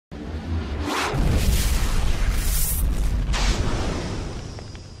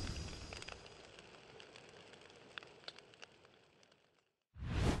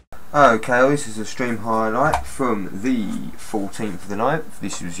Okay, well, this is a stream highlight from the 14th of the 9th.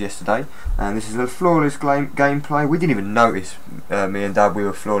 This was yesterday, and this is a flawless gameplay. We didn't even notice, me and Dad, we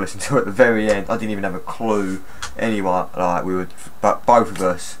were flawless until at the very end. I didn't even have a clue anyone, like we were, but both of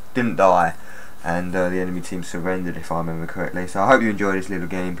us didn't die, and the enemy team surrendered, if I remember correctly. So I hope you enjoyed this little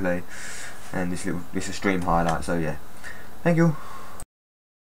gameplay, and this is a stream highlight. So yeah, thank you.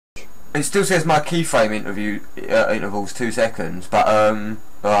 It still says my keyframe interval's 2 seconds, but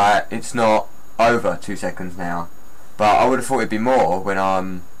right, it's not over 2 seconds now. But I would have thought it'd be more when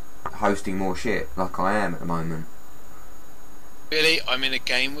I'm hosting more shit, like I am at the moment. Really? I'm in a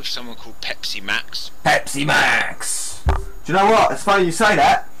game with someone called Pepsi Max. Pepsi Max! Do you know what? It's funny you say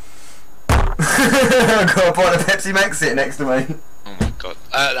that. I've got a bottle of Pepsi Max sitting next to me. Oh my god.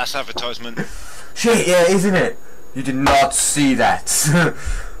 That's advertisement. Shit, yeah, isn't it? You did not see that.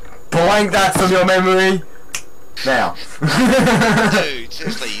 Blank that from your memory. Now. Dude,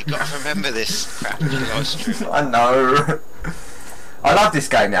 seriously, you gotta remember this crap live stream. I know. I love this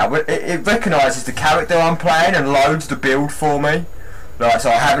game now. It recognises the character I'm playing and loads the build for me. Right, so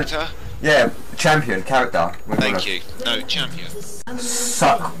I haven't. Character? Yeah, champion character. Thank you. No, champion.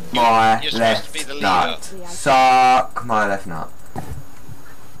 Suck my You're supposed left to be the leader. nut. Suck my left nut.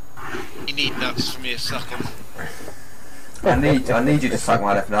 You need nuts for me to suck them. I need you to suck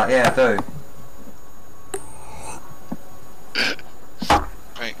my left nut. Yeah, I do.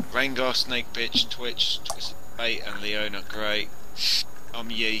 Right, Rengar, Snake Bitch, Twitch, Twisted Fate, and Leona. Great. I'm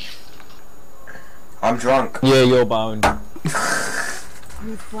Yi. I'm drunk. Yeah, you're boned. Not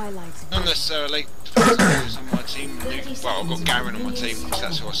necessarily. Who's on my team? Well, I've got Garen on my team, so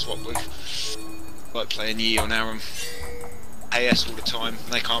that's who I swap with. Like playing Yi on Aram. AS all the time,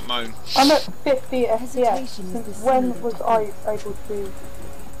 they can't moan. I'm at 50 FPS. Since when was I able to?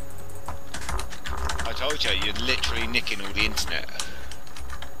 I told you, you're literally nicking all the internet.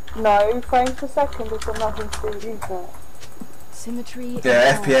 No, frames per second has got nothing to do with the internet. Symmetry.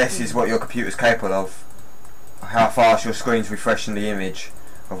 Yeah, FPS is what your computer's capable of. How fast your screen's refreshing the image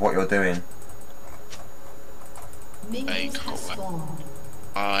of what you're doing. They can't moan.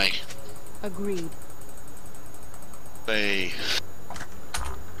 Aye. Agreed. They.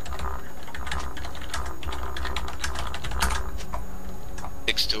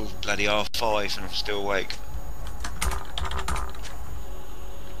 It's still bloody R5 and I'm still awake.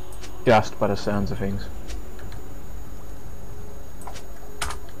 Just by the sounds of things.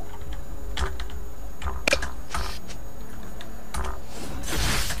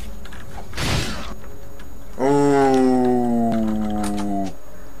 Ooh.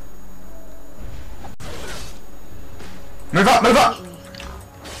 Move up, move up!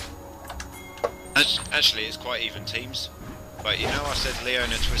 Actually, it's quite even teams. But you know, I said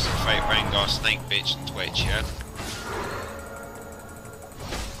Leona, Twisted Fate, Rengar, Snake Bitch, and Twitch, yeah?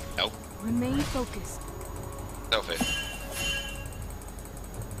 No. Remain focused. Self it.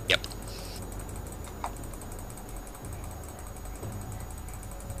 Yep.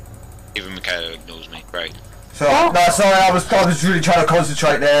 Even Michaela ignores me. Great. So, no, sorry, I was really trying to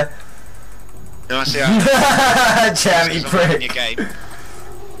concentrate there. No, I see how. Charity I'm not in prick. your game.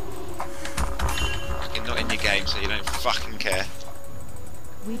 You're not in your game, so you don't fucking care.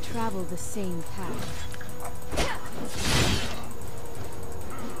 We travel the same path.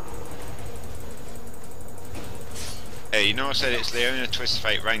 Hey, you know I said it's Leona, Twisted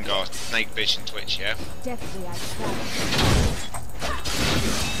Fate, Rengar, Snake Bitch, and Twitch, yeah? Definitely I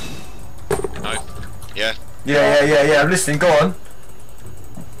travel. No? Yeah? Yeah, I'm listening, go on.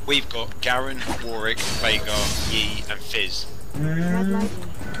 We've got Garen, Warwick, Vhagar, Yi, and Fizz. Tread lightly.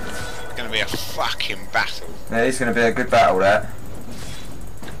 It's gonna be a fucking battle. Yeah, it's going to be a good battle, that.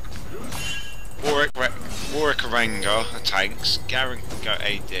 Warwick and Rengar are tanks. Garen can go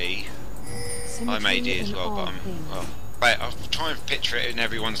AD. I'm AD as well, but well. Wait, I'll try and picture it in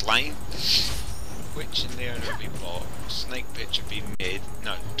everyone's lane. Twitch and Leona will be bot. Snake Bitch will be mid.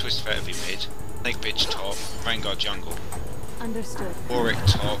 No, Twisted Fate will be mid. Snake Bitch top. Rengar jungle. Understood. Warwick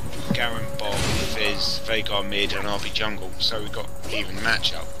top. Garen bot. Fizz. Vhagar mid, and I'll be jungle. So we've got even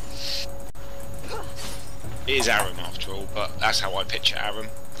matchup. It is Aram after all, but that's how I picture Aram.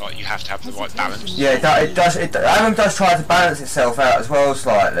 Like, you have to have the right balance. Yeah, Aram does try to balance itself out as well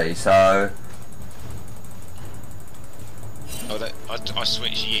slightly, so... Oh, I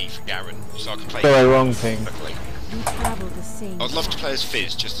switched Yi for Garen, so I can play The wrong thing. quickly. We travel the same. I'd love to play as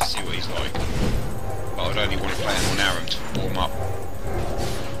Fizz just to see what he's like, but I'd only want to play him on Aram to warm up.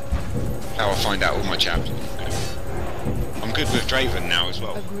 How I find out all my champions. I'm good with Draven now as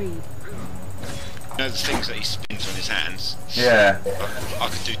well. Agreed. You know the things that he spins on his hands? Yeah, I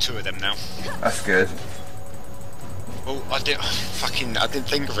could do 2 of them now. that's good. Oh, I didn't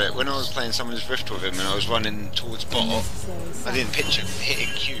think of it. When I was playing Summoner's Rift with him and I was running towards bot, I didn't picture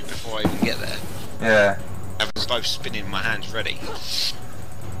hitting Q before I even get there. Yeah. Having both spinning, my hands ready. That's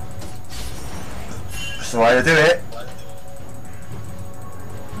the way to do it.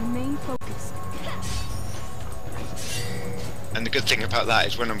 Remain focused. And the good thing about that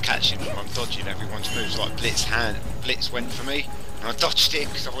is when I'm catching them, I'm dodging everyone's moves. Like Blitz went for me, and I dodged it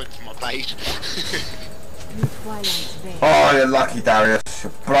because I went for my blade. Oh, you're lucky, Darius.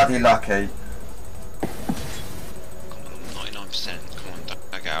 You're bloody lucky. Come on, 99%. Come on,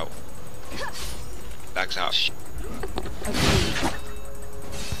 dag out. Dags out.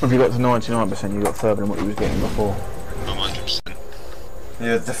 If you got to 99%, you got further than what you was getting before. I'm 100%.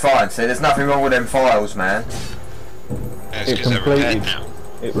 You're defiant. See, there's nothing wrong with them files, man. Yeah, it's because they're repaired now.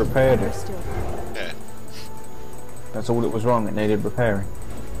 It repaired it. Yeah. That's all that was wrong. It needed repairing.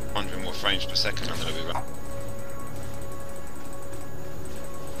 Wondering what frames per second I'm going to be running.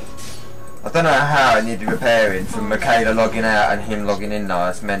 I don't know how it needed repairing from Michaela logging out and him logging in now.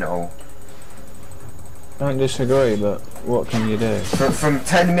 It's mental. Don't disagree, but what can you do? From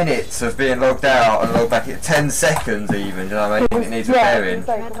 10 minutes of being logged out and logged back at 10 seconds even, do you know what I mean? It needs repairing.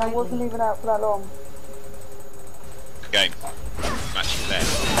 Yeah, I wasn't even out for that long. Game. Match is there.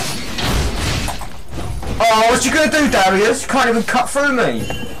 Oh, what you gonna do, Darius? You can't even cut through me!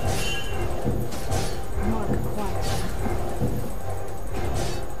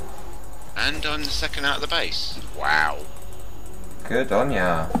 And I'm the second out of the base. Wow. Good on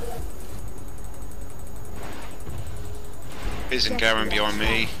ya. Isn't Garen behind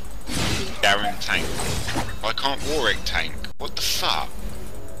me? Garen tank. I can't Warwick tank. What the fuck?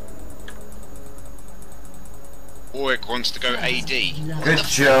 Warwick wants to go AD. Good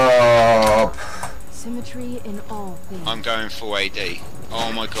job! Symmetry in all things. I'm going full AD.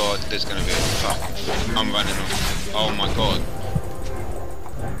 Oh my god, there's gonna be a fucking... I'm running on... Oh my god.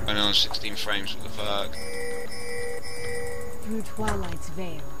 Running on 16 frames, what the fuck? Through Twilight's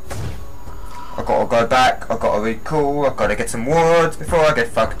veil. I gotta go back, I gotta recall, I gotta get some wood before I get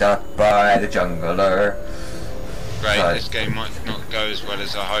fucked up by the jungler. Great, So. this game might not go as well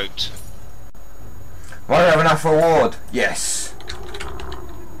as I hoped. Will I have enough for ward? Yes.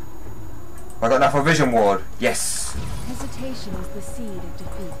 I got enough for vision ward? Yes. Hesitation is the seed of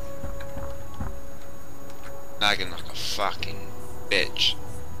defeat. Lagging like a fucking bitch.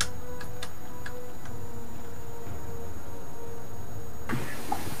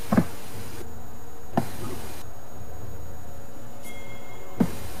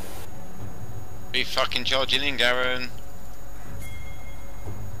 Be fucking charging in, Garen.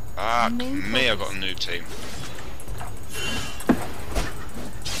 Fuck me, I got a new team.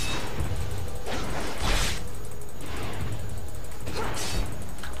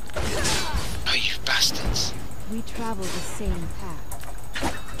 Oh, you bastards. We travel the same path.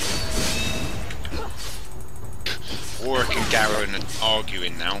 Warwick and Garen are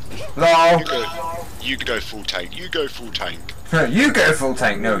arguing now. No. You go full tank. You go full tank. No, you go full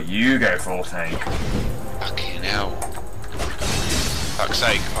tank. No, you go full tank. Fucking hell. Fuck's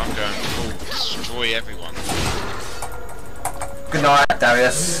sake, I'm going full destroy everyone. Good night,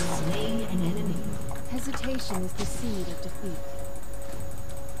 Darius. Hesitation is the seed of defeat.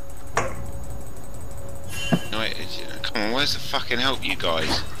 No, come on, where's the fucking help, you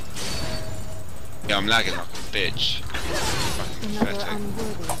guys? Yeah, I'm lagging like a bitch. Fucking Another pathetic.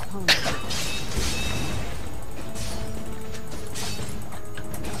 unworthy opponent.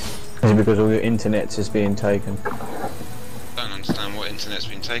 Is it because all your internets is being taken? I don't understand what internet's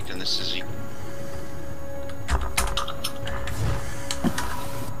been taken. This is...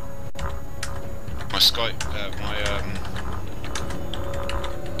 My Skype,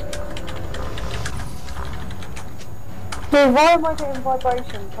 So why am I getting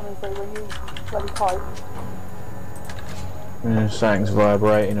vibration coming through when you bloody type? Something's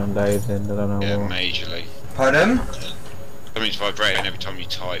vibrating on Dave's end, I don't know yeah, what. majorly. Pardon? Something's vibrating every time you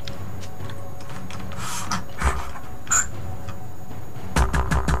type.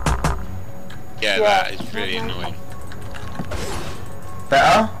 Yeah, that is really annoying.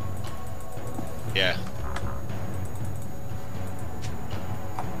 Better? Yeah.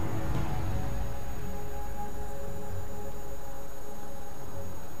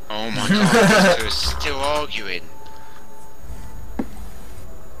 Oh my god, these two are still arguing.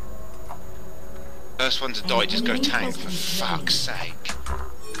 First one to die, just go tank, for fuck's sake.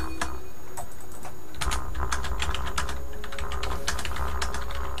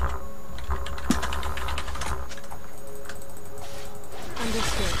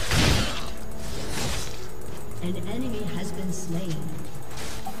 Understood. An enemy has been slain.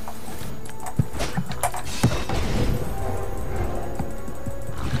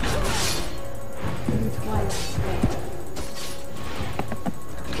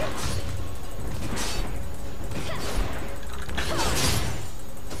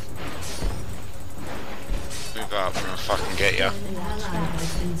 get ya. An ally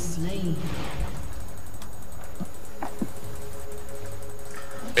has been slain.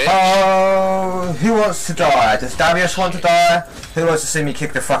 Bitch. Oh, who wants to die? Does Darius want to die? Who wants to see me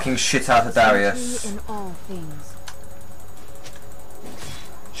kick the fucking shit out of Darius? In all things.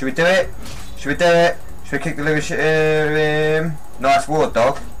 Should we do it? Should we do it? Should we kick the living shit out of him? Nice ward,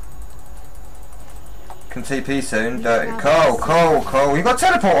 dog. Can TP soon. Cool. You got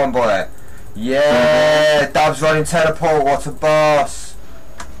teleport on, boy. Yeah, Dub's running teleport. What a boss.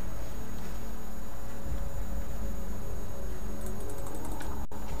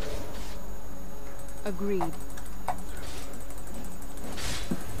 Agreed.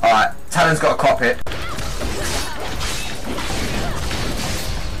 Alright, Talon's got to cop it.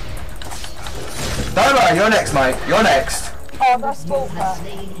 Don't worry, you're next, mate. You're next. Oh, that's Walker. Has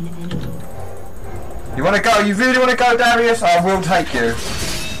slain an enemy. You want to go? You really want to go, Darius? I will take you.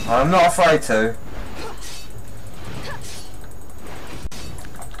 I'm not afraid to.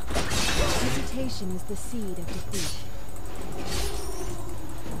 Hesitation is the seed of defeat.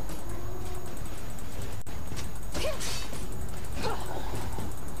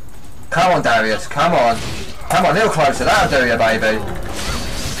 Come on, Darius. Come on. Come on, a little closer. That'll do you, baby.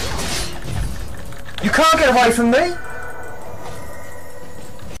 You can't get away from me.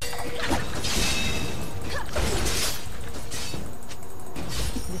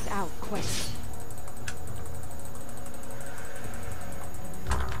 Without question.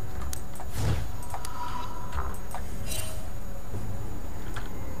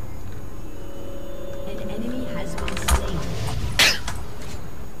 An enemy has been slain.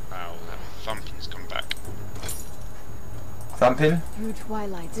 Wow, that thumping's come back. Thumping? Through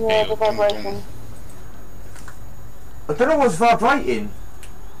twilight's Yeah, the vibration. I don't know what's vibrating.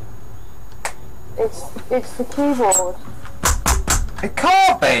 It's the keyboard. It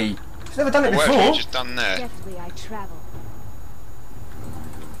can't be. She's never done it What have before. you just done there? deftly I travel.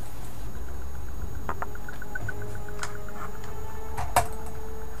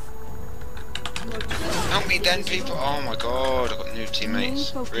 Help me then, people. Oh my god, I've got new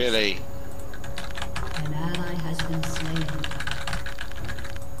teammates. Really? An ally has been slain.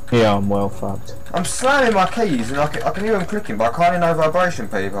 Yeah, I'm well fucked. I'm slamming my keys and I can hear them clicking, but I can't hear no vibration,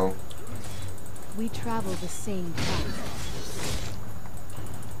 people. We travel the same path.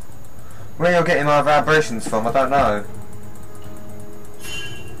 Where you're getting my vibrations from, I don't know.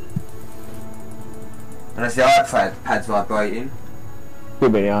 Unless the iPad's vibrating.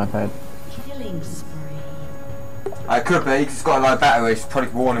 Could be the iPad. Killing spree. It could be, because it's got a low battery. It's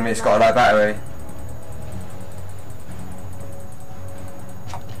probably warning me it's got a low battery.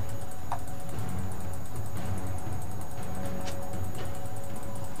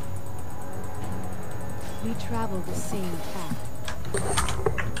 We travel the same path.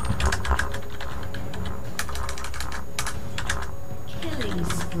 Killing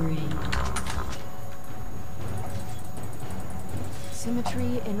spree.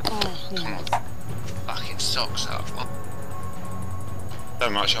 Symmetry in all things. Fucking socks up. What? So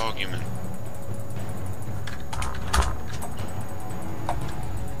much argument.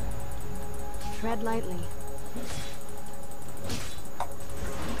 Tread lightly.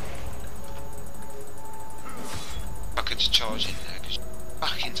 I could just charge in there because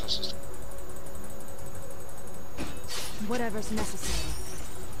fucking tosses. Whatever's necessary.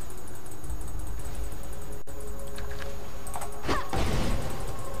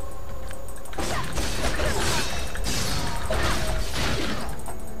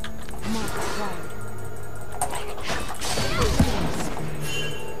 Mark acquired.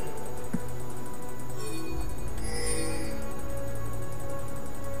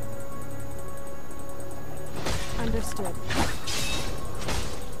 Understood.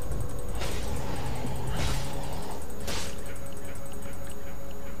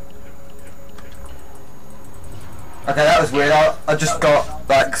 Okay, that was weird. I just got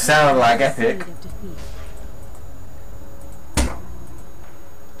like sound lag epic. Seed of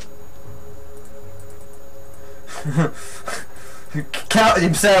defeat. Counted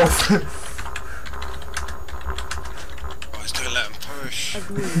himself. I was gonna let him push.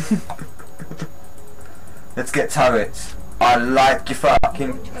 Agreed. Let's get turrets. I like your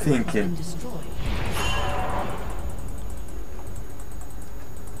fucking Been thinking. destroyed.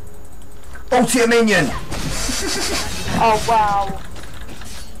 Ultimate minion. Oh wow.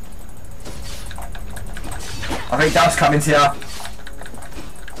 I think Dub's coming to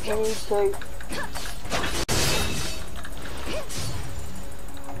you. We need to.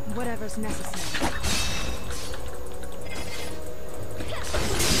 Whatever's necessary.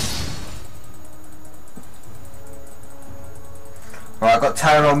 Right, Right, I've got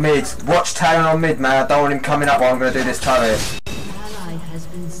Talon on mid. Watch Talon on mid, man. I don't want him coming up while I'm going to do this turret. An ally has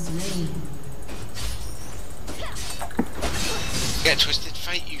been slain. Get twisted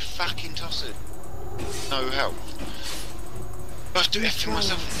fate, you fucking tosser. No help. I have to do everything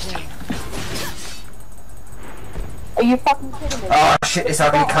myself in this team. Are you fucking kidding me? Oh shit, this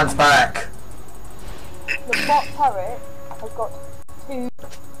ugly cunt's back. The bot turret has got 2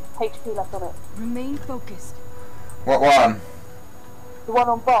 HP left on it. Remain focused. What one? The one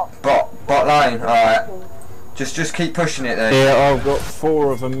on bot. Bot lane, alright. Just keep pushing it then. Yeah, I've got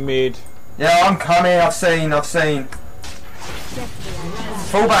 4 of them mid. Yeah, I'm coming, I've seen.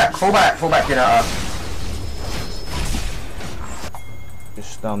 Fall back, you know.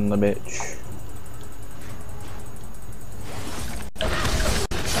 Just stun the bitch.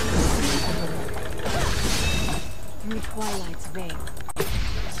 Through Twilight's veil.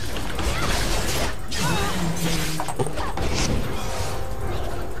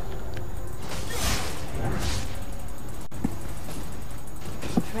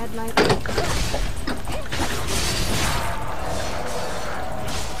 Tread lightly.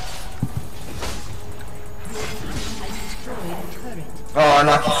 Oh,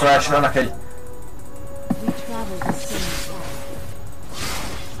 unlucky Thresh, unlucky. We travel the same path.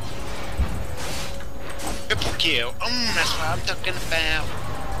 Triple kill. That's what I'm talking about.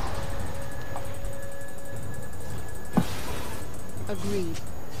 Agreed.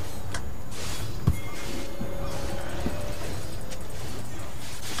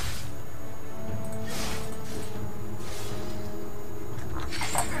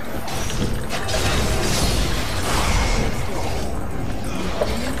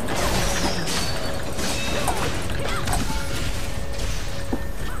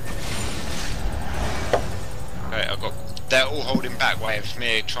 They're all holding back, waiting for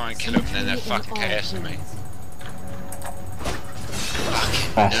me to try and kill them, and then they're fucking KSing me.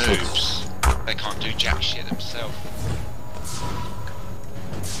 Fucking noobs. They can't do jack shit themselves.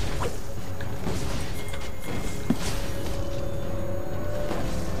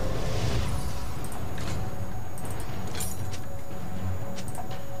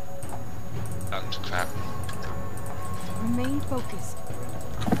 That's crap. Remain focused.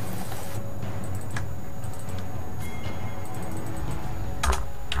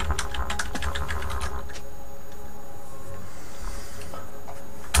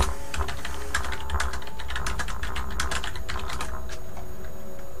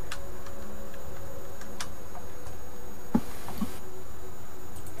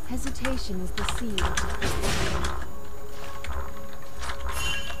 Hesitation is the seed of defeat.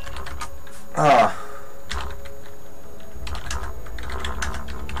 Ah.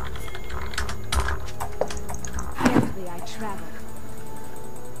 Carefully I travel.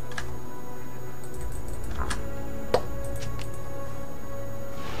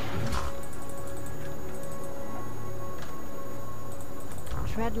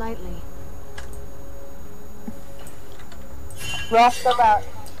 Tread lightly. Rush the back.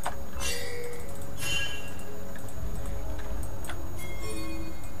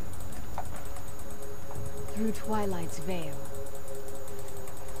 Through Twilight's veil.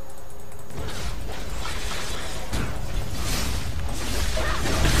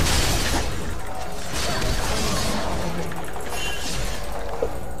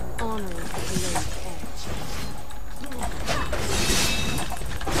 Honor is the blade's edge.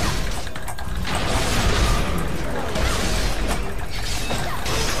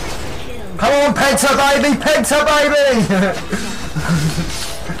 Come on, Penta baby!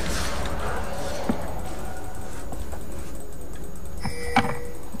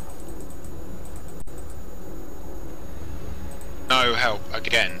 No help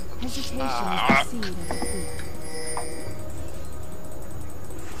again. Hesitation is the seed of defeat.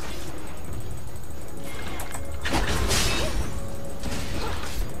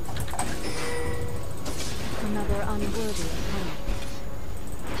 Another unworthy opponent.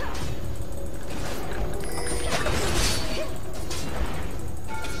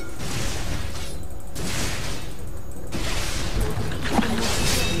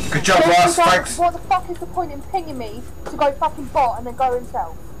 Good job, Ross, thanks. What the fuck is the point in pinging me to go fucking bot and then go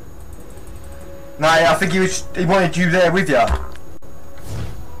himself? No, I think he wanted you there with you.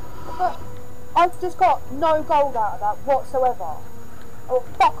 But I've just got no gold out of that whatsoever. Or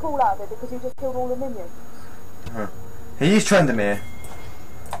fuck all out of it because he just killed all the minions. He is Trendemir.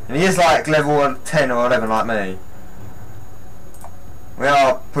 And he is like level 10 or 11 like me. We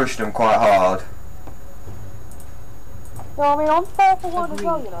are pushing him quite hard. No, I mean, I'm 4 for 1 as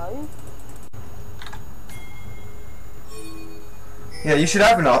well, you know. Yeah, you should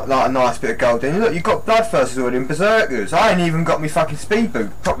have like a nice bit of gold in. Look, you've got Bloodthirsters already in Berserkers. I ain't even got me fucking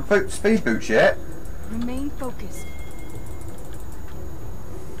proper speed boots yet. Remain focused.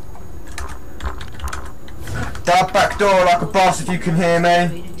 Dab back door like a boss if you can hear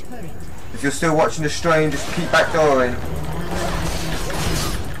me. If you're still watching the stream, just keep backdooring.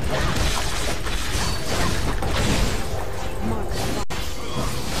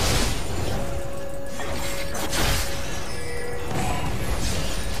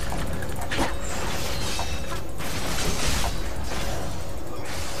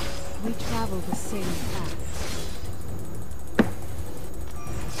 We travel the same path.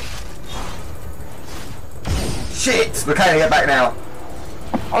 Shit! We can't get back now.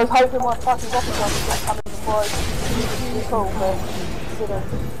 I was hoping my fucking rocket jump was just coming before I was cool, but it didn't.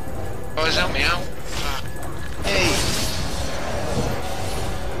 Guys, help me out. Fuck. Hey.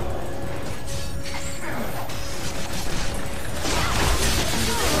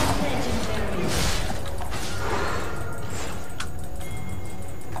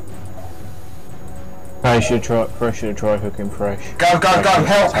 Fresh should try hooking fresh. Go!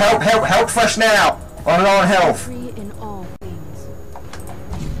 Help fresh now! I'm low on health. Free in all things.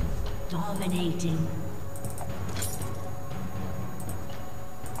 Dominating.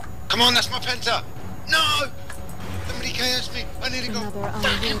 Come on, that's my penta! No! Somebody KOs me! I nearly got Another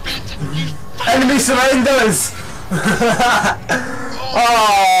fucking unwieldy. penta! You Enemy surrenders!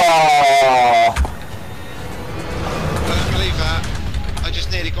 Oh! I don't believe that. I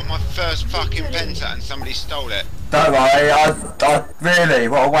just nearly got my first fucking penta and somebody stole it. Don't worry, I really,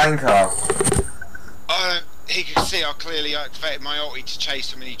 what a wanker. He could see I clearly activated my ulti to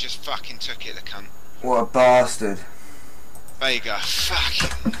chase him and he just fucking took it, the cunt. What a bastard. Vega,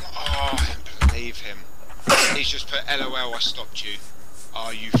 fucking, oh, I don't believe him. He's just put LOL, I stopped you.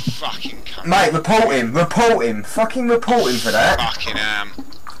 Oh, you fucking cunt. Mate, report him, fucking report him for that. Fucking am.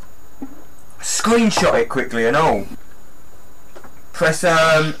 Screenshot it quickly and all. Press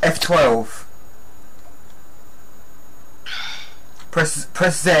F12.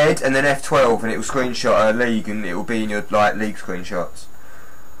 Press Z and then F12 and it will screenshot a league and it will be in your like league screenshots.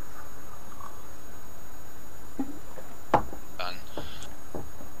 Done.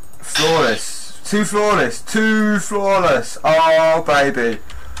 Flawless. Two flawless. Oh baby.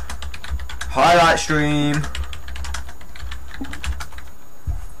 Highlight stream.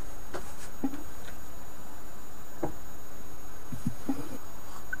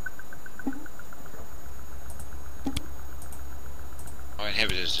 My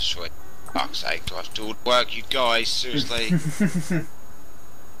inhibitor's destroyed. Fuck's sake, do I have to do all the work, you guys? Seriously?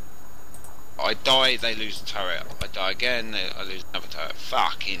 I die, they lose the turret. I die again, I lose another turret.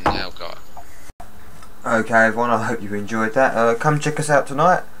 Fucking hell, God. Okay everyone, I hope you enjoyed that. Come check us out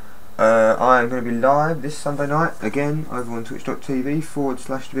tonight. I am going to be live this Sunday night again over on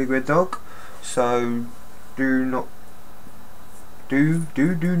twitch.tv/Dabigreddogg. So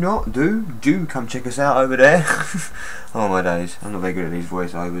do come check us out over there. Oh my days, I'm not very good at these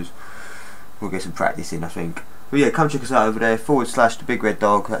voiceovers. We'll get some practice in, I think. But yeah, come check us out over there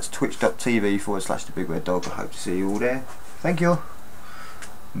 /Dabigreddogg. That's twitch.tv/Dabigreddogg. I hope to see you all there. Thank you.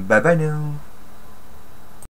 Bye bye now.